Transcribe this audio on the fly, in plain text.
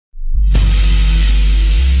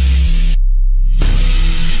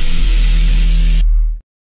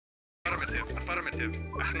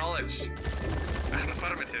Acknowledged.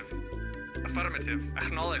 Affirmative. Affirmative.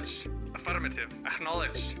 Acknowledged. Affirmative.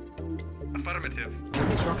 Acknowledged. Affirmative. New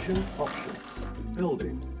construction options.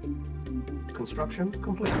 Building. Construction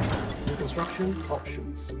complete. New construction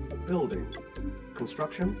options. Building.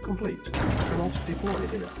 Construction complete. Cannot deploy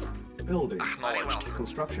here. Building. Acknowledged.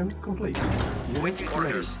 Construction complete. Unit Waiting ready.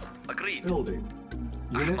 orders. Agreed. Building.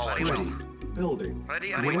 Unit Acknowledged. ready. Building.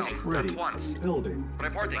 Ready and Unit waiting. ready. At once. Building.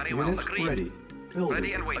 Reporting. Very well. Unit Agreed. ready. Building.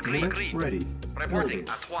 Ready and waiting. Unit Agreed. ready. Reporting. Building.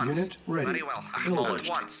 At once. Unit ready. Very well. Building. Acknowledged.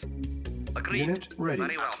 At once. Agreed. Unit ready.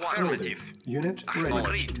 Very well. Building. Affirmative. Unit ready.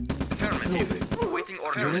 Agreed. Affirmative. Building. Waiting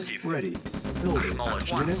order. Unit Affirmative. ready. Building.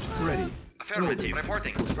 Acknowledged. Unit ready. Affirmative. Building.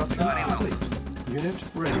 Reporting. Construction Very well. complete. Unit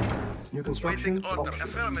ready. New construction Waiting order. options.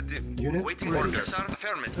 Affirmative. Unit Waiting ready. order. Yes, sir.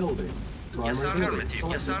 Affirmative. Building. Yes, sir. Primary building Affirmative.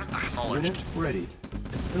 Yes, sir. selected. Acknowledged. Unit ready.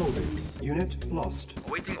 Building. Unit lost.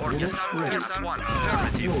 Waiting order. Unit Yes, sir. ready. Yes, sir. Once.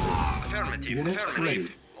 Affirmative. Building. Affirmative. Unit Affirmative.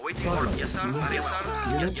 ready. Waiting Silence. order. Yes, sir. Unit Yes,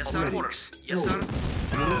 sir. Unit Yes, sir. ready. Orders. Yes, sir. Building.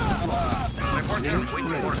 Unit lost. Reporting. Unit Waiting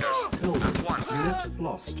ready. orders. Building. At once. Unit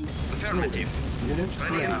lost. Affirmative. Unit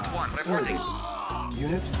Ready ready. and at once. Reporting. Building.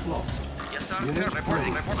 Unit lost. Yes, sir. Unit Reporting.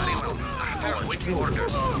 ready. Report. Very well. Affirmative. Waiting Building.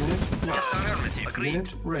 orders. Unit Yes, lost. sir. Affirmative. Agreed. Unit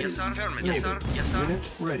ready. Yes, sir. Affirmative. Yes, sir. Building. Yes, sir. Unit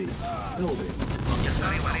ready. Building. Yes, sir.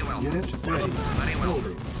 Very well. Unit ready. Very well.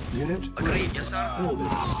 Building. Unit ready. Agreed. Yes, sir. Building.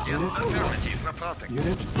 Yes, Unit lost. affirmative. Reporting.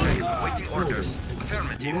 Unit ready. Waiting orders.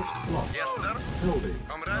 Affirmative. Unit lost. Yes, sir. Building.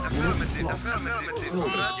 Comrade. Affirmative. Affirmative. Affirmative.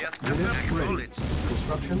 Building. Yes, Unit ready. acknowledged.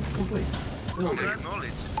 Construction complete. Building.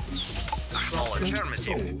 Acknowledged. Construction Affirmative.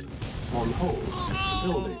 sold. On hold.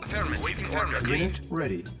 Building. Affirmative. Waiting order. Agreed. Unit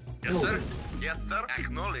ready. Yes, sir. Building. Yes, sir.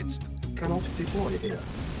 Acknowledged. Cannot deploy here.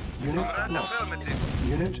 Unit Comrade. lost. Affirmative.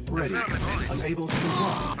 Unit ready. Affirmative. Unable to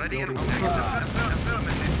comply. Ready and Building in progress.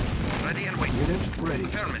 affirmative. Ready and waiting. Unit ready.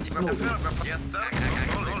 Affirmative. Building. Yes, sir.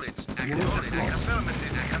 Acknowledged. Unit Acknowledged. lost.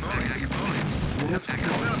 Affirmative. Acknowledged. Unit lost.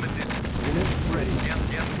 Affirmative. Unit ready. Yes,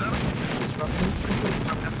 yes, sir. Construction complete.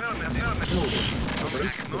 Affirmative. Building.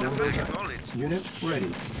 Base is under attack. Acknowledged. Unit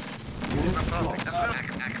ready. Unit lost. Acknowledged.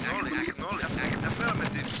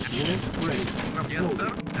 Affirmative. Unit ready. Yes, sir.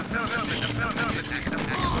 Building. Affirmative. Yes, sir.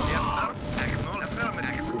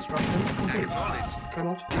 Affirmative. Construction complete. Acknowledged.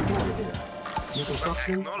 Cannot deploy here. New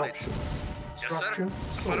construction Acknowledged. options. Yes, sir. Structure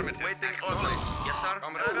sold. Affirmative. Waiting orders. Yes, sir.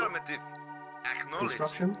 Affirmative. Acknowledged.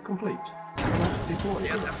 Construction complete. Cannot deploy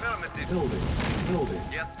Yes, here. affirmative. Building. Building.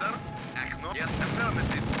 Yes, sir. Acknowledged. Yes,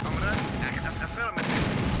 affirmative. Comrade. Affirmative.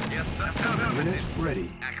 Yes, sir. Affirmative. Unit ready.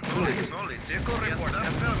 Acknowledged. Vehicle report.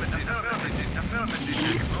 Affirmative. Affirmative.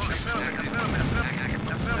 Affirmative. Acknowledged.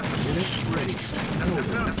 Affirmative. Unit ready.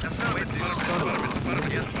 Building. Silence.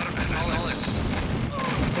 Acknowledged.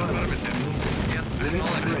 Silence needed. Yes, Unit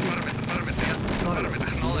ready.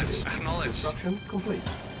 Silence. Silence. Acknowledged. Construction complete.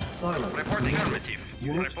 Silence Reporting. needed. Affirmative.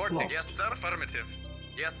 Unit Reporting. lost. Yes, sir. Affirmative.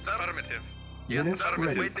 Yes, sir. Affirmative. Yes, Unit sir.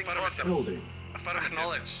 ready. Waiting order. Building.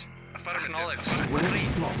 Acknowledged. Acknowledged.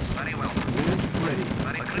 Unit lost. Very well. Unit ready.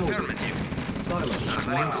 Very Building. affirmative. Silence Very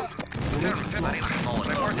well. needed. Unit lost.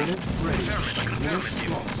 Reporting. Unit ready. Unit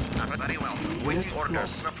Affirmative. lost. Very well. Waiting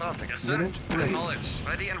orders. lost. Yes, sir. Unit ready. Acknowledged.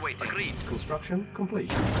 Ready and waiting. Agreed. Construction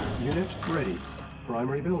complete. Unit ready.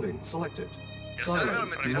 Primary building selected. Yes, sir.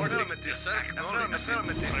 Silence Reporting. needed. Yes, sir.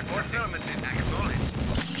 Affirmative. Reporting. Acknowledged.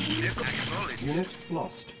 Acknowledged. Unit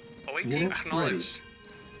lost. Awaiting. Unit Acknowledged.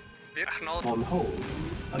 Acknowledged. On hold.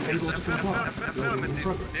 Unable to comply. Building in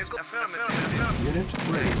progress. Unit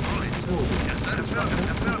ready. Building. Yes, sir. Construction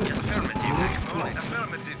complete. Yes, affirmative. Unit lost.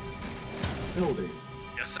 Affirmative. Building.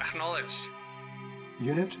 Yes, acknowledged.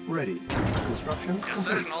 Unit ready. Construction Yes, sir.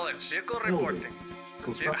 complete. Acknowledged. Vehicle Building. reporting.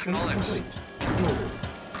 Construction Acknowledged. complete. Building.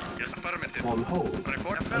 Yes, affirmative. On hold.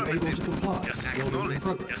 Report. Unable to comply. Yes, Building in acknowledged.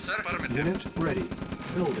 progress. Yes, sir. Affirmative. Unit ready.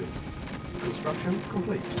 Building. Construction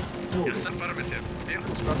complete. Building. Yes, affirmative. Vehicle.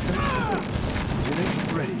 Construction complete.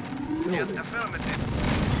 Unit ready. Yes, Building. affirmative.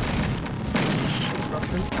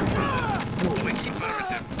 Construction complete. Building. Awaiting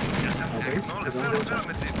affirmative. Yes, Our base is under attack.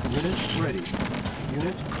 Unit ready.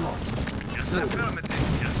 Unit lost. Yes, sir. Building. Affirmative.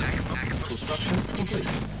 Yes, acknowledged. Construction complete.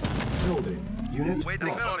 Building. Unit Waiting.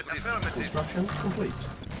 lost. Affirmative. Construction complete.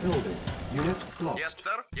 Building. Unit Yes, lost.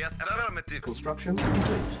 sir. Yes, affirmative. Construction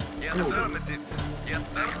complete. Yes, Building. affirmative. Yes,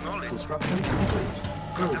 acknowledged. Construction complete.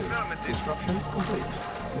 Building. Affirmative. Construction complete.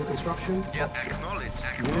 New construction Yes, options. acknowledged.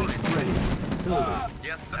 Unit Acknowledged. ready. Building.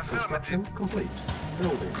 Yes, Construction affirmative. complete.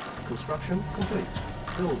 Building. Construction complete.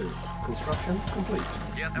 Building. Construction complete.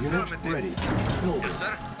 Yes, Unit affirmative. ready. Building. Yes,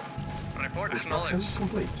 sir. Report Construction acknowledged.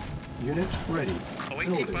 complete. Unit ready.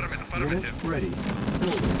 Awaiting Building. affirmative. Unit ready.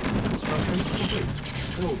 Building. Construction complete.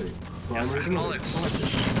 Building. Primary building acknowledged. selected.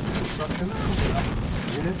 Construction complete.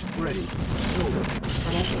 Unit ready. Building.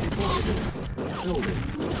 Cannot deploy here. Building.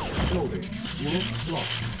 Building. Unit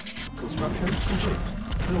lost. Construction complete.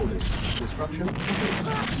 Building. Construction complete.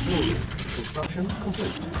 Building. Construction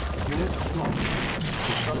complete. Unit lost.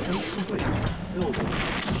 Construction complete. Building.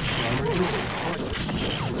 Primary building silos.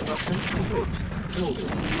 Construction complete. Building.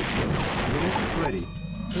 Unit ready.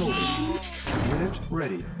 Building. Unit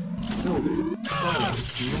ready. Building.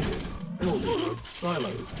 Silos needed. Building.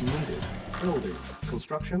 Silos needed. Building.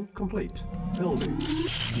 Construction complete. Building.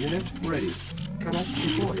 Unit ready. Cannot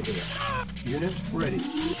deploy here. Unit ready.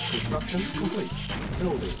 Construction complete.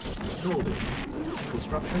 Building. Building.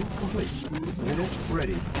 Construction complete. Unit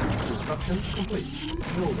ready. Construction complete.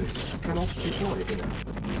 Building. Cannot deploy here.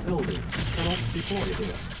 Building. Cannot deploy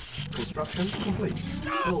here. Construction complete.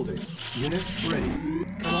 Building. Unit ready.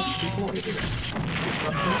 Cannot deploy here.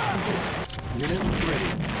 Construction complete. Unit ready.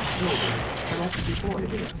 Building. Cannot deploy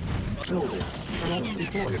here. Building. Cannot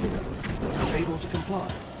deploy here. Unable to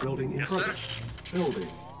comply. Building in progress. Building.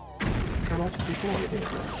 Cannot deploy here.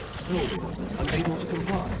 Building. Unable to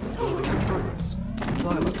comply. Building in progress.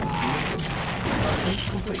 Silos needed. Construction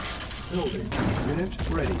complete. Building. Unit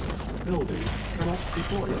ready. Building. Cannot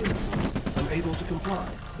deploy here. Unable to comply.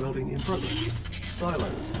 Building in progress.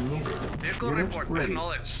 Silos needed. Unit ready.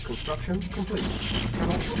 Construction complete.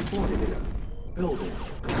 Cannot deploy here. Building.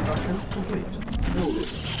 Construction complete. Building.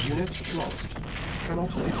 Unit lost. Cannot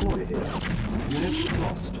deploy here. Unit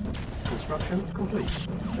lost. Construction complete.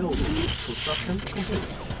 Building. Construction complete.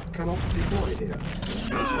 Cannot deploy here.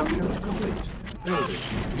 Construction complete. Building.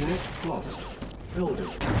 Unit lost. Building.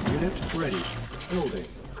 Unit ready. Building.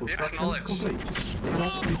 Construction complete.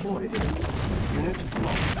 Cannot deploy here. Unit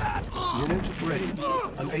lost. Unit ready.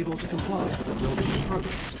 Unable to comply. Building in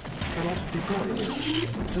progress. Cannot deploy here.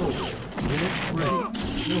 Building. Unit ready.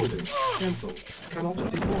 Building. Cancel. Cannot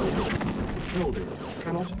deploy here. Building.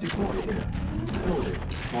 Cannot deploy here. Building.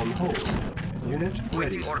 On hold. Unit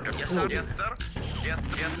ready. Order. Yes, sir. Yes, sir.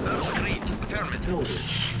 Yes, sir. Agreed. Affirmative. Building.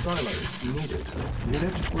 Silos needed.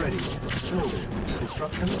 Unit ready. Building.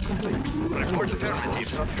 Construction complete. Report affirmative.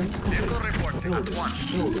 Construction complete. Vehicle report at Building. 1.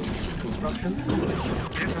 Building. Construction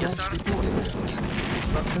complete. Yes, sir. Deploy here.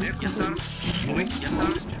 Construction Yes, sir. complete. Unit Yes, sir.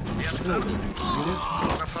 lost. Yes, sir. Building. Unit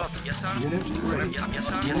lost. Yes, sir. Unit ready. Yes,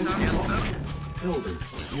 sir. Yes, Unit sir. Yes, lost. sir. Building.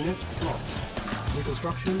 Unit lost.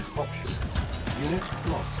 Reconstruction options. Unit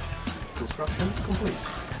lost. Construction complete.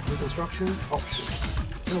 Reconstruction options.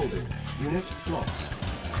 Building. Unit lost.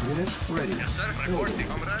 Unit ready. Yes, sir. Building. Reporting,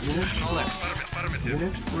 comrade. Unit Acknowledge. lost. Affirmative.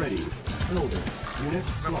 Unit ready. Building. Unit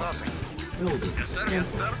lost. Building. Yes, sir.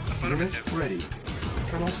 Yes, Cancel. sir. Unit Affirmative. ready.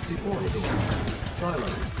 Cannot deploy here.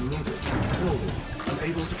 Silos needed. Building.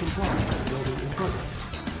 Unable to comply. Building in progress.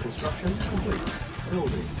 Construction complete.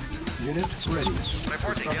 Building. Unit ready.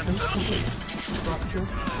 Reporting, yes, Construction sir. complete. Structure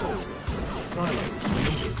sold. Silos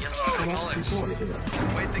needed. Yes, sir. Cannot Acknowledge. deploy here.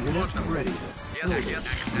 Waiting Unit for them. ready. Yes, Building. yes.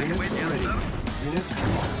 Unit Wait, yes, ready. sir. Unit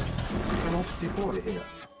lost. Cannot deploy here.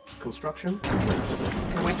 Construction complete.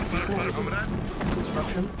 Cannot Waiting for deploy here. comrade.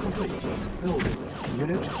 Construction complete. Building.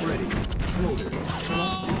 Unit ready. Building.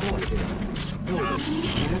 Cannot deploy here. Building.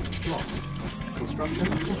 Unit lost. Construction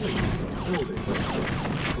complete. Building.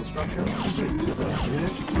 Construction complete.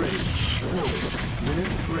 Unit ready. Building.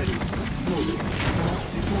 Unit ready. Building. Cannot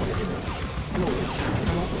deploy here. Building.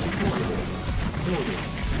 Cannot deploy here. Building.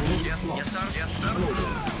 Unit Yes, lost. yes, sir. Yes, sir.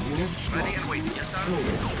 Building. Unit Ready lost. and wait. Yes, sir.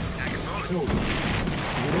 Building. Acknowledge. Building.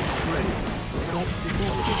 Unit ready. Cannot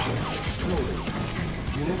deploy here. Building.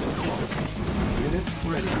 Unit lost. Unit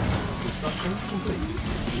ready. Construction complete.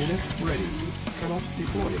 Unit ready. Cannot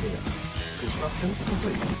deploy here. Construction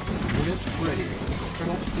complete. Unit ready.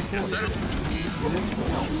 Cannot deploy Yes, sir. here. Unit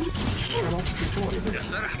lost. Cannot deploy here. Yes,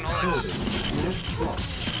 sir. Acknowledge. Building. Unit lost.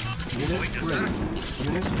 Unit Wait, yes, sir. ready.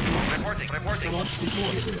 Unit lost. Reporting. Reporting. Cannot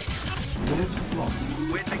deploy here. Unit lost.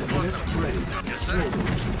 Waiting for Unit them. ready. Yes, sir. Building.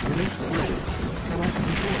 Unit ready. Cannot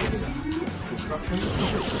deploy here. Construction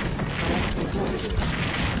complete. Cannot deploy here.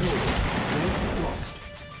 Building. Unit lost.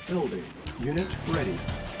 Building. Unit ready.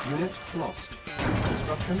 Unit lost.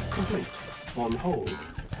 Construction complete. On hold.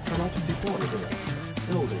 Cannot deploy here.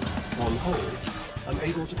 Building. On hold.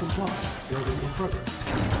 Unable to comply. Building in progress.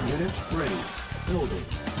 Unit ready. Building.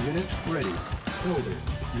 Unit ready. Building.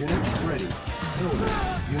 Unit ready. Building.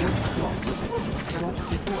 Unit lost. Cannot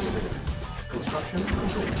deploy here. Construction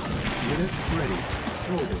complete. Unit ready.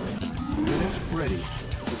 Building. Unit ready.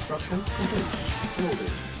 Construction complete.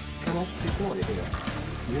 Building. Cannot deploy here.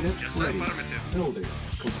 Unit Yes, sir. ready. Affirmative. Building.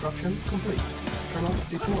 Construction complete. Cannot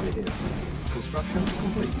deploy here. Construction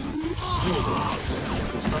complete. Building.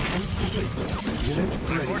 Construction complete. complete. Unit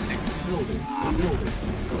ready. Building. Building.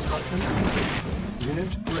 Construction complete.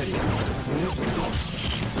 Unit ready. Unit lost.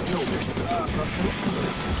 Building. Construction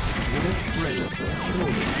complete. Unit ready.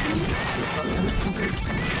 Building. Construction complete.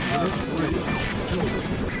 Unit ready. Building.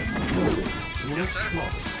 Building. Unit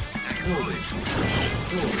lost. Building.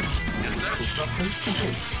 Building. Construction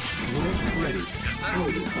complete. Unit ready.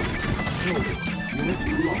 Building. Building. Unit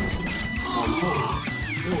lost. On hold.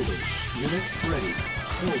 Building. Unit ready.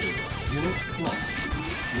 Building. Unit lost.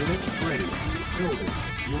 Unit ready. Building.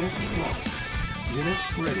 Unit lost. Unit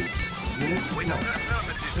ready. Unit lost.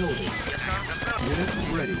 Building. Unit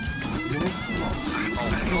ready. Unit lost.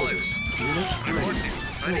 Building. Unit ready.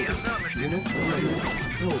 Building. Unit ready.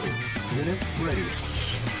 Building. Unit ready.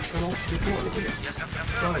 Cannot deploy here.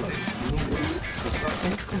 Silos needed.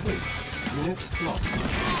 Construction complete. Unit lost.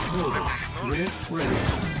 Building. Unit ready.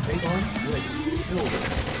 Avon ready. Building.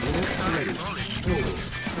 Unit ready. Building.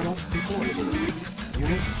 Cannot deploy here.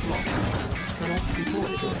 Unit lost. Cannot deploy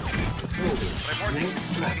here. Building. Unit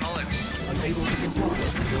lost. Unable to comply.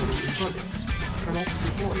 Building in progress. Cannot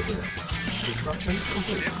deploy here. Construction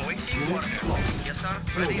complete. Unit lost. Yes, sir.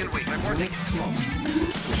 Ready and wait. Unit lost.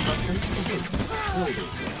 Construction complete. Building.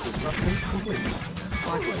 Construction complete.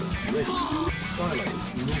 Spyway ready. Silos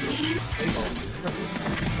needed. Avon ready.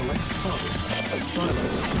 Select target.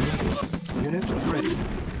 Silos needed. Unit ready.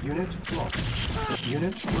 Unit lost.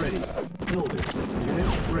 Unit ready. Building.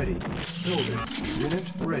 Unit ready. Building. Unit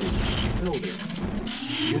ready. Building.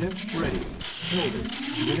 Unit ready. Building.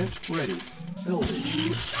 Unit ready. Building.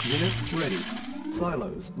 Unit ready.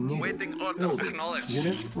 Silos needed. Waiting order. Building. Acknowledged.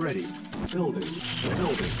 Unit ready. Building.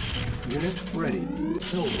 Building. Unit ready.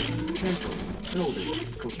 Building. Cancel. Building.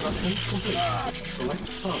 Construction complete. Select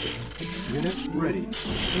target. Unit ready.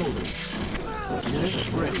 Building. Unit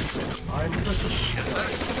ready. I'm present. Yes, sir.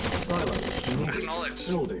 Silos needed. Acknowledged.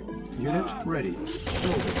 Building. Unit ready.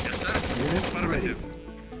 Building. Yes, sir. Unit ready. Affirmative.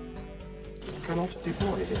 Cannot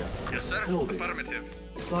deploy here. Yes, sir. Building. Affirmative.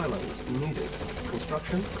 Silos needed.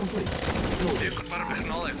 Construction complete. Building. Confirm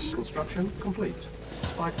acknowledged. Construction complete.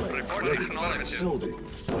 Spyway Report ready. acknowledged. Building.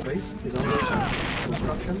 Our base is under attack.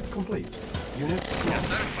 Construction complete. Unit Yes, lost.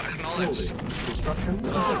 sir. Acknowledged. Building. Construction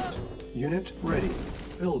complete. Unit ready.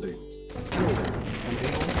 Building. Building.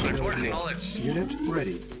 Unable to build Report more. acknowledged. Unit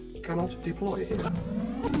ready. Cannot deploy here.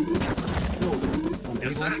 Building. Unable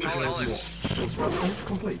Yes, sir. to build more. Acknowledged. Construction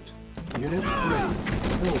complete. Unit ready.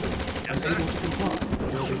 Building. Yes, sir. Unable to comply.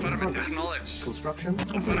 Building in Affirmative. progress. Acknowledged. Construction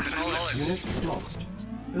complete. Acknowledged. Unit lost.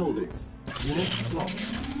 Building. Unit lost.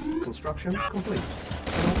 Construction complete.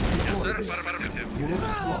 Cannot Yes, deploy sir. here. Affirmative. Unit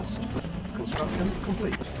lost. Construction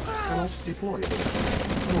complete. Cannot deploy here.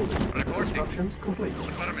 Building. Reporting. Construction complete.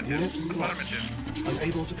 Affirmative. Unit lost. Affirmative.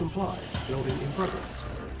 Unable to comply. Building in progress.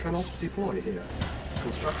 Cannot deploy here.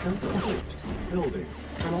 Construction complete. Building.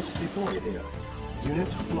 Cannot deploy here. Unit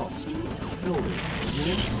lost. Building.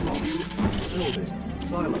 Unit lost. Building.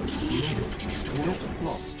 Silos needed. Unit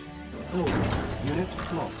lost. Building. Unit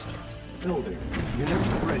lost. Building.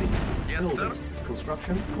 Unit ready. Yes, Building. sir.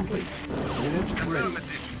 Construction complete. Unit ready.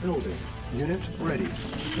 Affirmative. Building. Unit ready.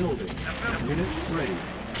 Building. Unit ready.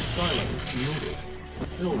 Silos needed.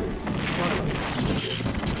 Building. Silos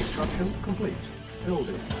needed. Construction complete.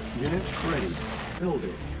 Building. Unit ready.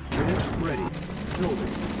 Building. Unit ready.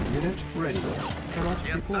 Building. Unit ready. Cannot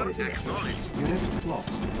Yes, deploy sir. here. Acknowledged. Unit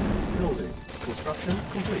lost. Building. Construction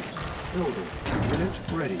complete. Building. Unit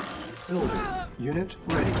ready. Building. Unit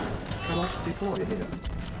ready. Cannot deploy here.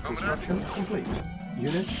 Construction complete.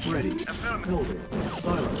 Unit ready. Building.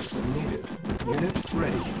 Silos needed. Unit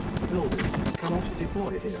ready. Building. Cannot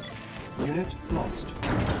deploy here. Unit lost.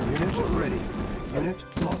 Unit ready. Unit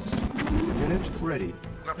lost. Unit ready.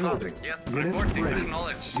 Building. Yes, Unit reporting. ready.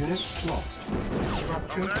 Acknowledged. Unit lost.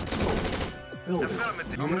 Structure sold. Building.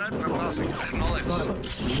 Affirmative. Unit lost. Acknowledged.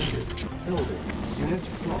 Silos needed. Building. Unit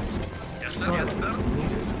lost. Yes, sir. Yes, Silos sir.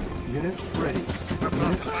 needed. Unit ready.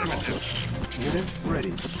 Unit lost. Unit ready.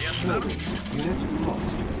 Yes, sir. Building. Unit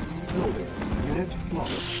lost. Building. Unit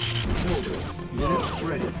lost. Building. Unit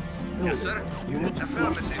ready. Building. Yes, sir. Unit lost.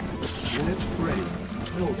 Affirmative. Unit ready.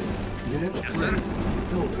 Building. Unit Yes, sir. ready.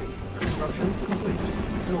 Building. Construction complete.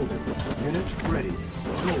 Building. Unit ready.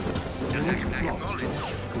 Building. Yes, sir. Unit lost.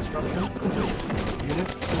 Acknowledged. Construction complete. Unit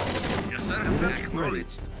lost. Yes, sir. Unit ready.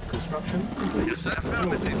 Acknowledged. Construction complete. Yes, sir.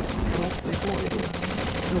 Building. Affirmative. Cannot deploy here.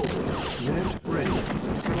 Building. Unit ready.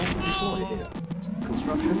 Cannot deploy here.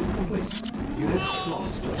 Construction complete. Unit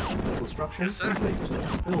lost. Construction Yes, sir. complete.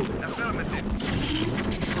 Building. Affirmative.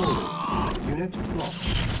 Building. Unit lost.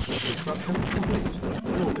 Construction complete.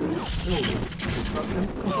 Building. Building. Construction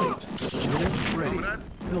complete. Unit ready. Comrade.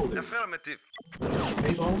 Building. Affirmative.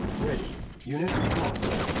 A-bomb ready. Unit lost.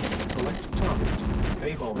 Select target.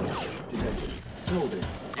 A-bomb launch detected. Building.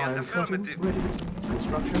 Iron curtain ready.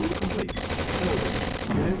 Construction complete. Building.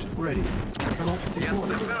 Unit ready. Cannot deploy.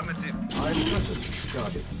 Iron curtain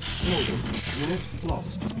guarded. Building. Unit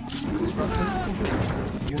lost. Construction complete.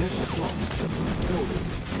 Unit lost. Building.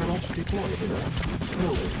 Cannot deploy.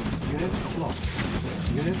 Building. Unit lost.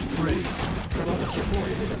 Unit ready. Cannot deploy.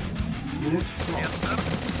 Unit lost.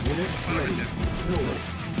 Unit ready. Building.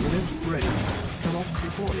 Unit ready. Cannot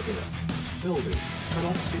deploy here. Building.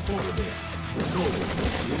 Cannot deploy here. Building.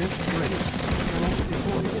 Unit ready. Cannot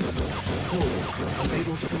deploy here. Building.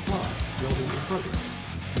 Unable to comply. Building in progress.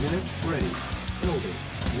 Unit ready. Building.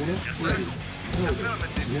 Unit ready. Building.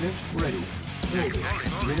 Unit ready. Building.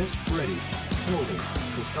 Unit ready. Building.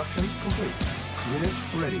 Construction complete. Unit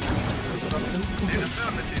ready. Construction complete.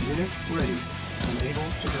 Unit ready. Unable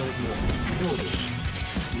to build more. Building.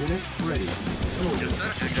 Unit ready. Building.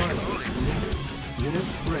 Silos needed. Unit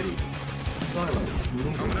ready. Silos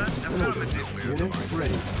needed. Building. Unit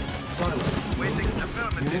ready. Silos needed.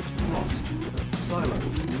 Unit lost.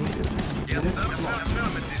 Silos needed. Unit lost.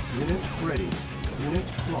 Unit ready. Unit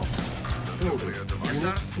lost. Building.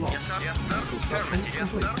 Unit lost. Construction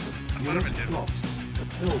complete. Unit lost.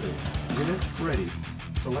 Building. Unit ready.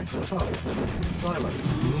 Select a target.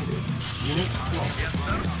 Silos needed. Unit lost.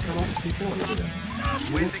 Cannot deploy here.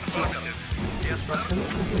 Unit lost. Construction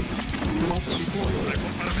complete. Cannot deploy here.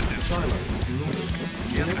 Silos needed.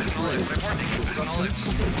 Unit ready. Construction complete.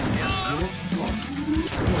 Unit lost.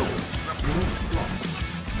 Building. Unit lost.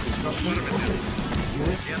 Construction complete.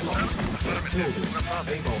 Unit lost. Building.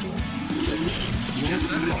 A-bomb launch. Unit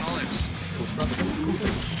lost. Construction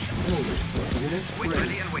complete. Building. Unit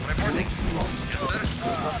ready. Unit lost.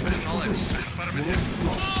 Construction complete. Unit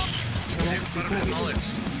lost. Cannot deploy.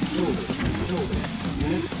 Building. Building.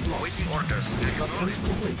 Unit lost. Waiting orders. Construction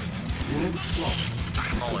complete. Unit lost.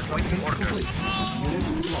 Construction complete. Unit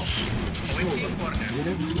lost. Building.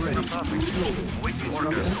 Unit ready. Building.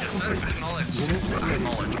 Construction complete. Unit ready.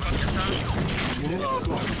 Unit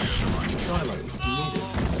lost. Silos needed.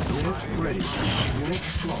 Unit ready. Unit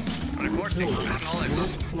lost. Reporting.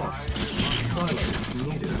 Unit lost. Silos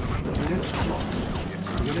needed. Unit lost.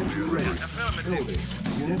 Unit ready. Building.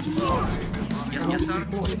 Unit lost. Yes, sir.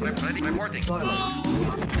 Deploy. Reporting. Silos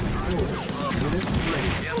needed. Building. Unit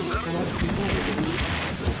ready. Cannot deploy.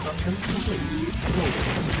 Construction complete. Building.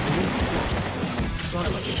 Unit lost.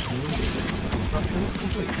 Silos needed. Construction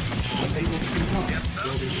complete. Unable to comply.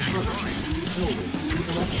 Building in progress. Building.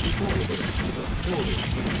 Cannot deploy. Building.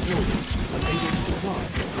 Building. Unable to comply.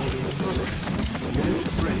 Building in progress. Unit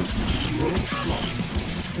ready. Unit lost.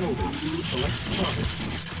 Building. Select target.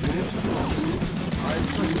 Unit lost. Iron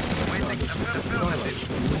plate. Target. Silos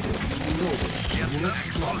needed. Building. Unit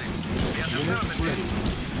lost. Unit ready.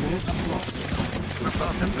 Unit lost.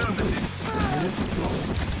 Construction complete. Unit lost.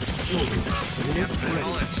 Building. Unit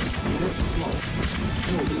ready. Unit lost.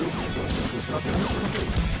 Building. Construction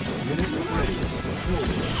complete. Unit ready.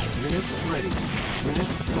 Building. Unit ready. Unit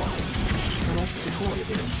lost. Cannot deploy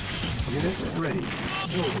here. Unit ready.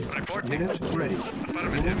 Building. Unit ready.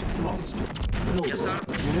 Unit lost. Building. Yes, sir.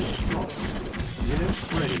 Unit lost. Unit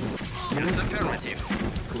ready. Unit affirmative. lost.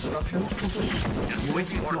 Construction complete. Yes, Unit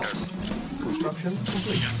waiting orders. lost. Construction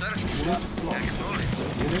complete. Yes, sir. Unit lost. Acknowledged.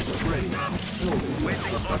 Unit ready. Building.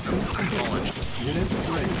 Waiting Construction order. complete. Acknowledged. Unit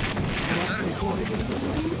ready. Yes, sir. Cannot deploy here.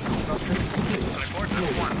 Construction complete. Report at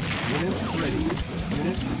Building. once. Unit ready.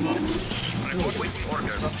 Unit lost. Report Building. waiting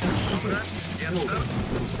orders. Construction complete. Yes, Building. sir.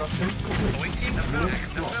 Construction complete. Waiting. Unit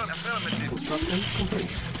lost. Affirmative. Construction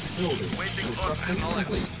complete. Building. Waiting Construction order.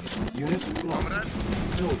 complete. Unit lost. Comrade.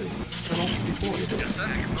 Building. Cannot deploy here. Yes, sir.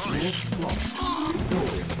 Acknowledged. Unit lost.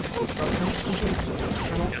 Building. Construction complete.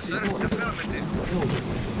 Cannot Yes, sir. deploy here. Affirmative. Building.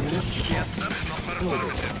 Unit Yes, lost. sir.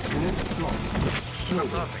 Building. Affirmative. Unit lost.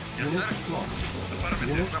 Building. Yes, Unit sir. lost. Affirmative.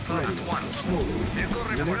 Unit Report ready. at once. Building. Vehicle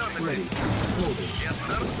Unit report. ready. Building. Yes,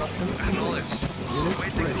 sir. Construction complete. Acknowledged. Unit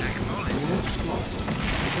Waiting. ready. Acknowledged. Unit lost.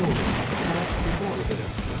 Building. Cannot deploy here.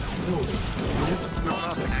 Building. Unit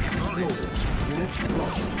lost. Acknowledged. Building. Unit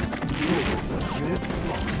lost. Building. Unit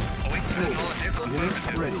lost. Awaiting Building. acknowledged. Vehicle Unit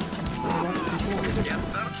affirmative. ready. Cannot deploy here. Yes,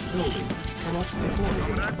 sir. Building. Cannot deploy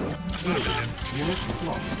here. Building. Unit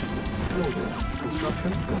lost. Building.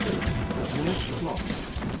 Construction complete. Unit lost.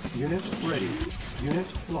 Unit ready. Unit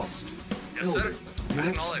lost. Yes, sir. Building. Unit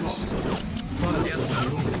Acknowledged. lost. Silence Yes, sir.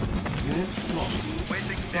 needed. Unit lost.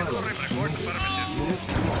 Waiting. Vehicle Silence report. needed. Affirmative. Unit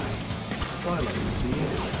lost. Silence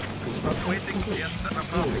needed. Construction Waiting. complete. Yes, sir.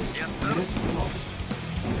 Building. Yes, sir. Unit lost.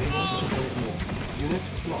 Unable to build more. Unit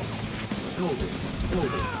lost. Building.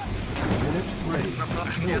 Building. Unit ready.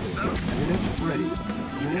 Yes, Building. sir. Unit ready.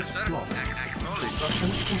 Unit Yes, sir. lost. Acknowledged. Construction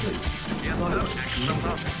complete. Yes, Silos sir. needed.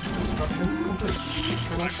 Construction complete.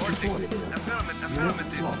 Cannot Reporting. deploy here. Affirmative. Unit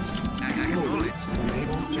Affirmative. lost. Acknowledged.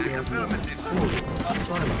 Unable to build more. Affirmative. Building.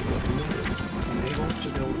 Silos needed. Unable to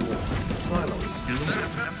build more. Silos Yes, sir.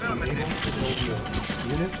 needed. Affirmative. Unable to build more.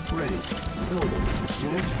 Unit ready. Building.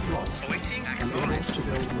 Unit lost. Awaiting. Unable Acknowledged. to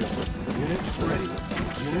build more. Unit ready.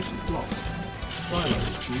 Unit lost.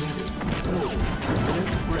 Silos needed. Building.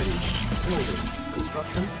 Unit ready. Building.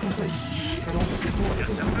 Construction complete. Cannot deploy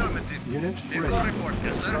Yes, here. affirmative. Unit Vehicle ready. report.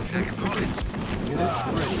 Yes, sir. Construction complete. Acknowledged. Unit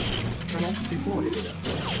ready. Cannot deploy here.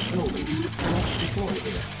 Building. Cannot deploy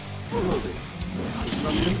here. Building.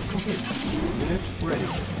 Construction complete. Unit ready.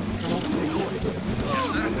 Cannot deploy here. Yes,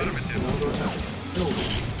 sir. Base is Affirmative. under attack.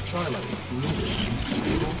 Building. Silos needed.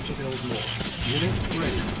 Able to build more. Unit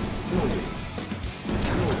ready. Building.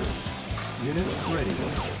 Building. Unit ready.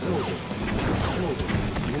 Building. Building.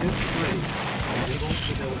 Unit ready. Able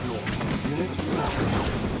to build more. Unit lost.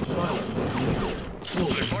 Silos needed.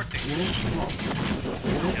 Building. Reporting. Unit lost.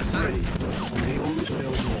 Unit Yes, sir. ready. Able to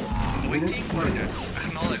build more. Awaiting Unit ready. orders.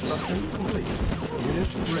 Acknowledged. Construction complete. Unit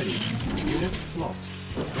ready. Unit lost.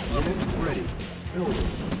 Unit ready. Building.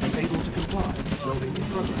 Unable to comply. Building in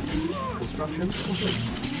progress. Construction complete.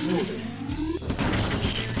 Building.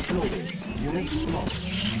 Building. Unit lost.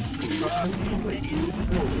 Construction complete.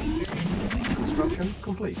 Building. Construction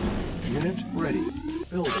complete. Unit ready.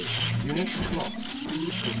 Building. Unit lost.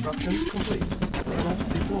 Construction complete. Cannot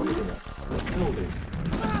deploy here. Building.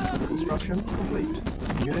 Construction complete.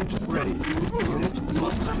 Unit ready. Unit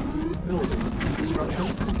lost. Building. Construction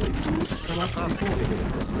complete. Cannot deploy here.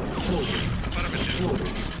 Building.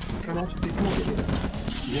 Building. Cannot deploy here.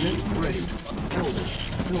 Unit ready. Building.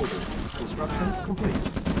 Building. Construction complete.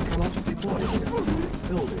 Cannot deploy here.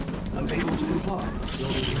 Building. Unable to comply.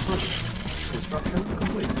 Building in progress. Construction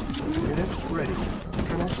complete. Unit ready.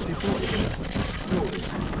 Cannot deploy here. Building.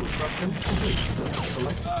 Construction complete.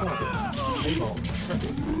 Select target. ABOM.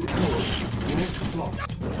 Prepping. Building. Unit lost.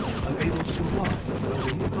 Unable to comply.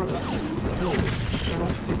 Building in progress. Building.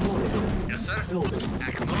 Cannot deploy here. Yes, sir. Building.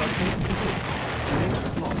 Construction complete. Unit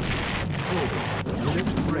lost. Building. Unit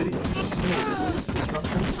ready. Building.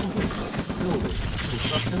 Construction complete. Building.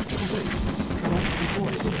 Construction complete. Cannot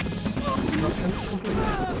deploy here. Construction complete.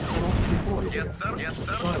 Cannot deploy here. Yes, sir. Yes,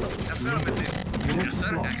 sir. Silos. Affirmative. Unit Yes,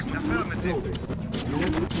 sir. lost. Affirmative. Building.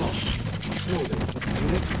 Unit lost. Building.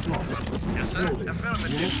 Unit lost. Yes, sir. Building.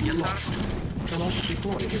 Affirmative. Unit Yes, lost. sir. Cannot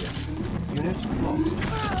deploy here. Unit lost.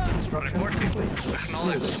 Construction Reporting. complete.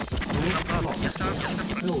 Acknowledged. Building. Unit lost. Yes, sir. Yes, sir.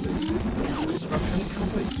 Building. Construction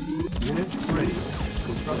complete. Unit ready.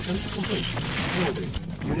 Construction complete. Building.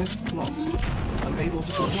 Unit lost. Unable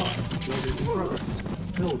to comply. Building in progress.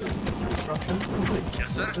 Building. Construction complete. Yes,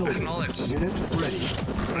 sir. Building. Acknowledged. Unit ready.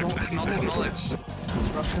 Cannot deploy. Acknowledged.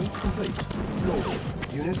 Construction complete. Building.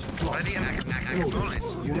 Unit lost. Ready and Building.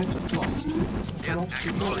 acknowledged. Unit lost. Cannot Yes,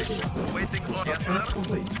 deploy. acknowledged. Waiting order, Construction sir.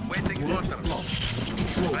 complete. Waiting Unit order. lost.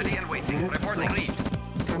 Building. Ready and waiting. Unit Reporting lost.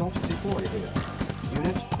 lead. Cannot deploy here.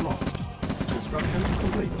 Unit lost. Construction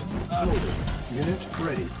complete. Building. Unit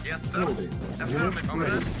ready. Yes, sir. Building. Affirmative, Unit ready.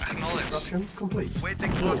 comrade. Acknowledged. Construction complete.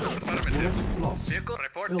 Waiting Building. order. Affirmative. Unit lost. Vehicle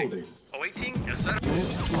reporting. Building. Awaiting. Yes, sir.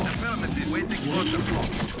 Unit lost. Affirmative. Waiting Unit order.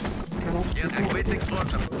 lost. Cannot Yes, deploy waiting here.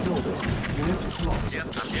 order. Building. Unit lost. Yes,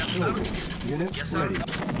 sir. Yes, Building. sir. Unit Yes, sir. ready.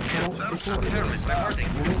 Cannot Yes, deploy sir. here. Affirmative. Reporting.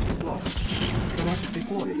 Unit lost. Cannot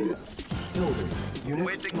deploy here. Building. Unit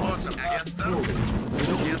Waiting lost. order. Yes, sir. Building.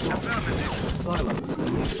 Unit Yes, lost. affirmative. Silos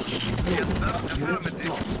needed. Yes, Building. sir. Unit Affirmative.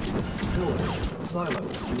 lost. Building.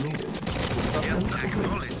 Silos needed. Construction Yes, complete.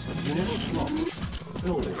 acknowledged. Unit lost.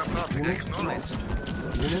 Building. Affirmative. Unit Acknowledged. lost.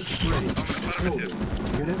 Unit ready. Affirmative. Building.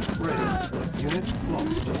 Unit ready. Unit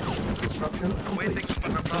lost. Construction Waiting complete. for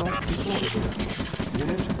the Cannot deploy here.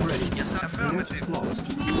 Unit ready. Yes, sir. Affirmative. Unit lost.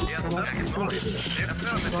 Yes, Cannot sir. deploy Acknowledged. here.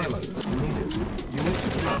 Affirmative. Silos needed.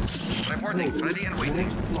 Unit lost. Reporting. Building. Ready and waiting.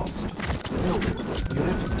 Unit lost. Building.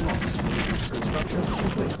 Unit lost. Construction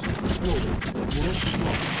complete. Building. Unit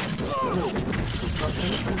lost. Building.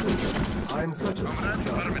 Construction complete. I'm Petroglyph. Comrade.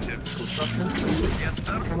 Affirmative. Construction complete. Yes,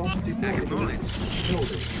 sir. Cannot deploy here. Acknowledged.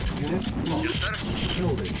 Building. Unit lost. Yes, sir.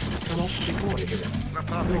 Building. Cannot deploy here. No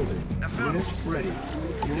problem. Building. Unit Affirmative. ready.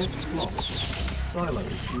 Unit lost.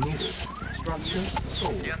 Silos needed. Structure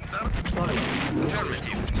sold. Yes, sir. Silos needed.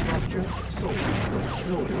 Affirmative. Structure sold.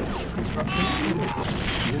 Building. Construction complete.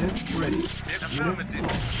 Unit ready. Unit Affirmative.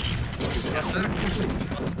 lost. Yes, sir. Construction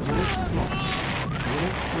complete. Unit lost.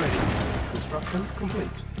 Unit ready. Construction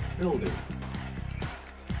complete. Building.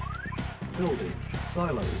 Building.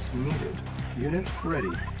 Silos needed. Unit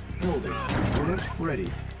ready. Building. Unit ready.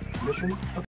 Mission